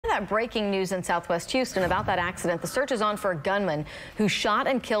that breaking news in Southwest Houston about that accident. The search is on for a gunman who shot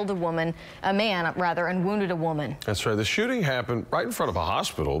and killed a man, and wounded a woman. That's right. The shooting happened right in front of a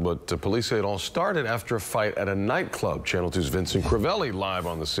hospital, but police say it all started after a fight at a nightclub. Channel 2's Vincent Crivelli live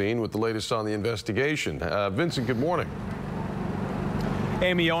on the scene with the latest on the investigation. Vincent, good morning.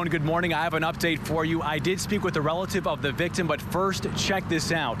 Amy Owen, good morning. I have an update for you. I did speak with a relative of the victim, but first, check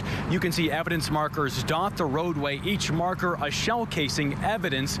this out. You can see evidence markers dot the roadway, each marker a shell casing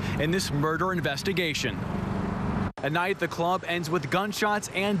evidence in this murder investigation. A night at the club ends with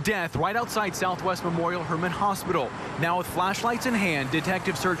gunshots and death right outside Southwest Memorial Hermann Hospital. Now with flashlights in hand,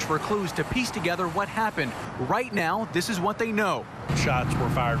 detectives search for clues to piece together what happened. Right now, this is what they know. Shots were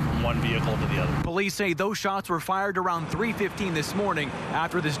fired from one vehicle to the other. Police say those shots were fired around 3:15 this morning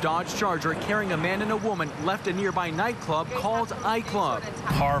after this Dodge Charger carrying a man and a woman left a nearby nightclub called iClub.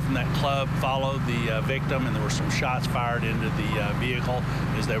 A car from that club followed the victim, and there were some shots fired into the vehicle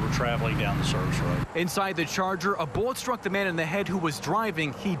as they were traveling down the service road. Inside the Charger, a bullet struck the man in the head who was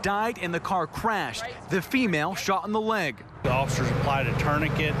driving. He died and the car crashed. The female shot in the leg. The officers applied a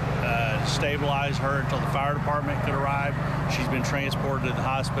tourniquet to stabilize her until the fire department could arrive. She's been transported to the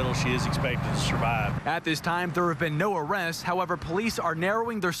hospital. She is expected to survive. At this time, there have been no arrests. However, police are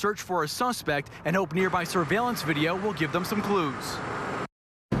narrowing their search for a suspect and hope nearby surveillance video will give them some clues.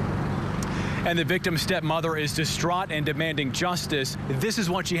 And the victim's stepmother is distraught and demanding justice. This is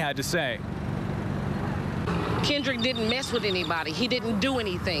what she had to say. Kendrick didn't mess with anybody. He didn't do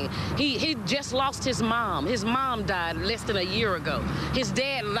anything. He just lost his mom. His mom died less than a year ago. His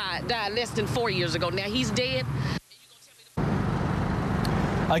dad died less than 4 years ago. Now he's dead.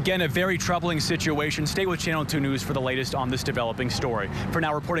 Again, a very troubling situation. Stay with Channel 2 News for the latest on this developing story. For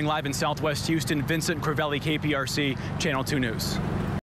now, reporting live in Southwest Houston, Vincent Crivelli, KPRC, Channel 2 News.